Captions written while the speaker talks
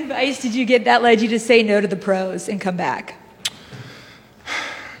advice did you get that led you to say no to the pros and come back?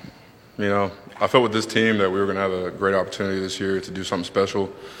 You know, I felt with this team that we were going to have a great opportunity this year to do something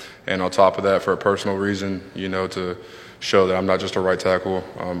special. And on top of that, for a personal reason, you know, to show that I'm not just a right tackle,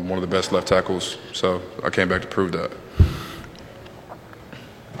 I'm one of the best left tackles. So I came back to prove that.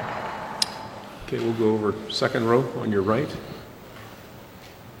 Okay, we'll go over second row on your right.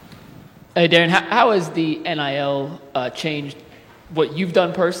 Hey, Darren, how has the NIL changed what you've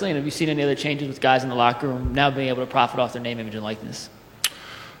done personally, and have you seen any other changes with guys in the locker room now being able to profit off their name, image, and likeness?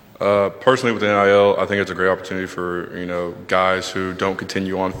 Personally, with the NIL, I think it's a great opportunity for, you know, guys who don't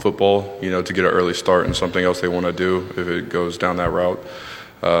continue on football, you know, to get an early start in something else they want to do if it goes down that route.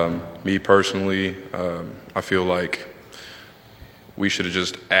 Me personally, I feel like we should have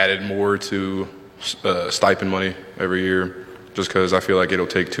just added more to stipend money every year, just because I feel like it'll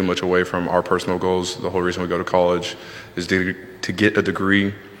take too much away from our personal goals. The whole reason we go to college is to get a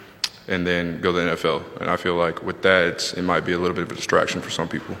degree and then go to the NFL. And I feel like with that, it might be a little bit of a distraction for some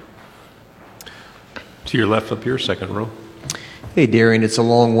people. To your left up here, second row. Hey, Darian, it's a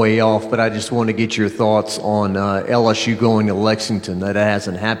long way off, but I just want to get your thoughts on LSU going to Lexington. That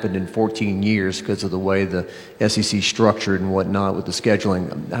hasn't happened in 14 years because of the way the SEC is structured and whatnot with the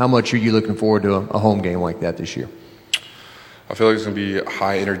scheduling. How much are you looking forward to a home game like that this year? I feel like it's going to be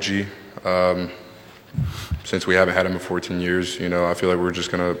high energy. Since we haven't had them in 14 years, you know, I feel like we're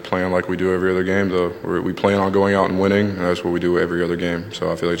just going to plan like we do every other game. We plan on going out and winning, and that's what we do every other game.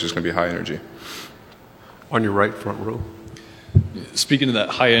 So I feel like it's just going to be high energy. On your right, front row. Speaking of that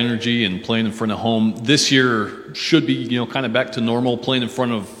high energy and playing in front of home, this year should be, you know, kind of back to normal, playing in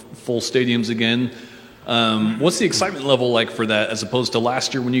front of full stadiums again. What's the excitement level like for that as opposed to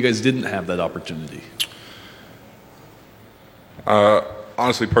last year when you guys didn't have that opportunity?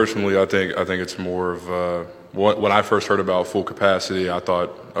 Honestly, personally, I think it's more of when I first heard about full capacity, I thought,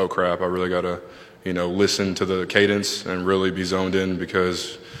 oh crap, I really got to, you know, listen to the cadence and really be zoned in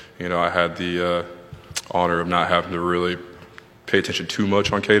because, you know, I had the honor of not having to really pay attention too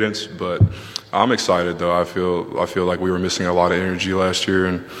much on cadence. But I'm excited though. I feel like we were missing a lot of energy last year,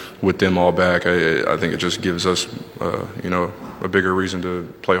 and with them all back, I think it just gives us, you know, a bigger reason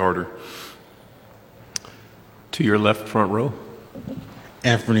to play harder. To your left, front row.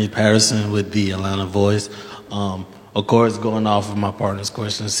 Anthony Patterson with the Atlanta Voice. Of course, going off of my partner's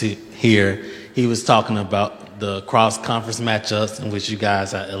questions here, he was talking about the cross-conference matchups in which you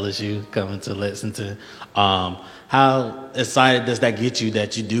guys at LSU coming to Lexington. How excited does that get you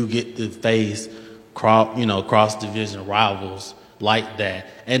that you do get to face cross-division rivals like that?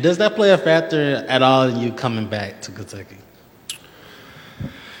 And does that play a factor at all in you coming back to Kentucky?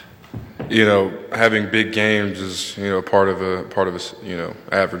 You know, having big games is, you know, part of a you know,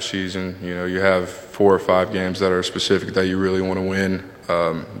 average season. You know, you have 4 or 5 games that are specific that you really want to win.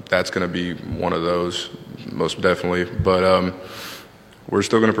 That's going to be one of those, most definitely. But we're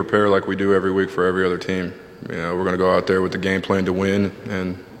still going to prepare like we do every week for every other team. You know, we're going to go out there with the game plan to win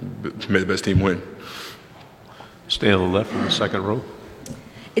and make the best team win. Stay on the left in the second row.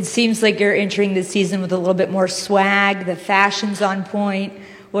 It seems like you're entering the season with a little bit more swag. The fashion's on point.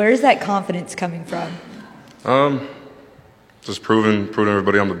 Where is that confidence coming from? Just proving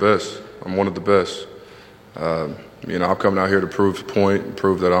everybody I'm the best. I'm one of the best. You know, I'm coming out here to prove the point,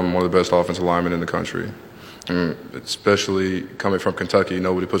 prove that I'm one of the best offensive linemen in the country. And especially coming from Kentucky,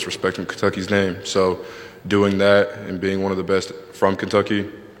 nobody puts respect in Kentucky's name. So doing that and being one of the best from Kentucky,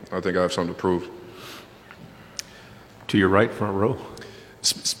 I think I have something to prove. To your right, front row.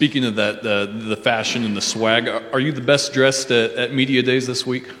 Speaking of that, the fashion and the swag, are you the best dressed at media days this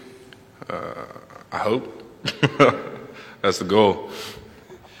week? I hope. That's the goal.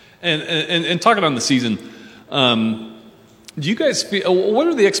 And talking on the season, do you guys feel, what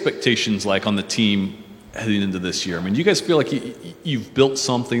are the expectations like on the team heading into this year? I mean, do you guys feel like you've built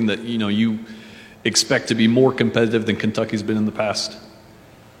something that, you know, you expect to be more competitive than Kentucky's been in the past?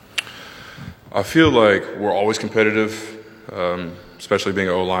 I feel like we're always competitive. Especially being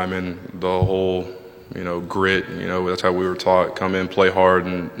an O-lineman, the whole, you know, grit, you know, that's how we were taught, come in, play hard,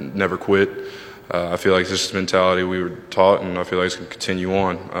 and never quit. I feel like this is the mentality we were taught, and I feel like it's going to continue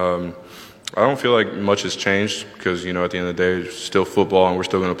on. I don't feel like much has changed because, you know, at the end of the day, it's still football, and we're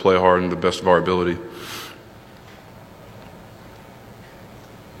still going to play hard and the best of our ability.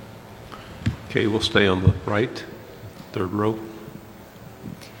 Okay, we'll stay on the right, third row.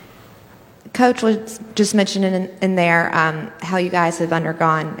 Coach was just mentioning in there how you guys have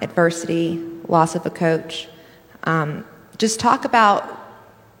undergone adversity, loss of a coach. Just talk about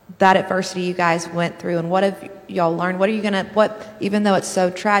that adversity you guys went through and what have y'all learned? What are you even though it's so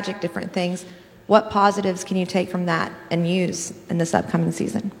tragic, different things, What positives can you take from that and use in this upcoming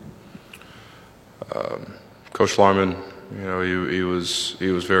season? Coach Schlarman, you know, he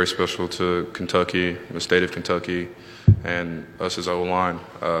was very special to Kentucky, the state of Kentucky, and us as O-line.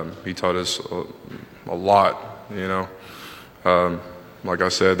 He taught us a lot, you know. Like I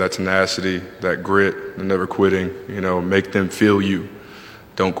said, that tenacity, that grit, the never quitting, you know, make them feel you.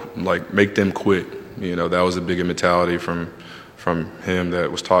 Don't, make them quit. You know, that was a big mentality from him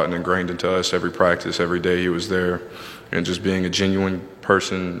that was taught and ingrained into us every practice, every day he was there. And just being a genuine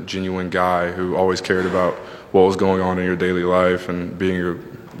person, genuine guy who always cared about what was going on in your daily life and being a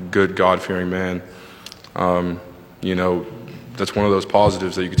good, God-fearing man. You know, that's one of those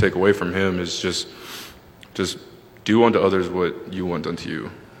positives that you can take away from him is just do unto others what you want unto you.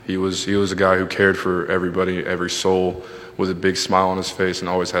 He was a guy who cared for everybody, every soul, with a big smile on his face and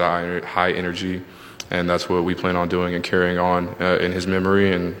always had high energy. And that's what we plan on doing and carrying on in his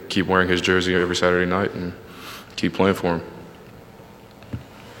memory, and keep wearing his jersey every Saturday night and keep playing for him.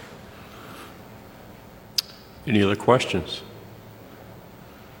 Any other questions?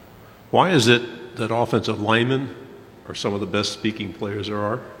 Why is it that offensive linemen are some of the best speaking players there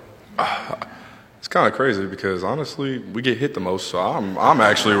are? It's kind of crazy because honestly, we get hit the most, so I'm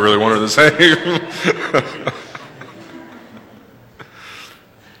actually really one of the same.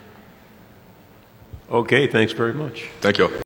 Okay, thanks very much. Thank you.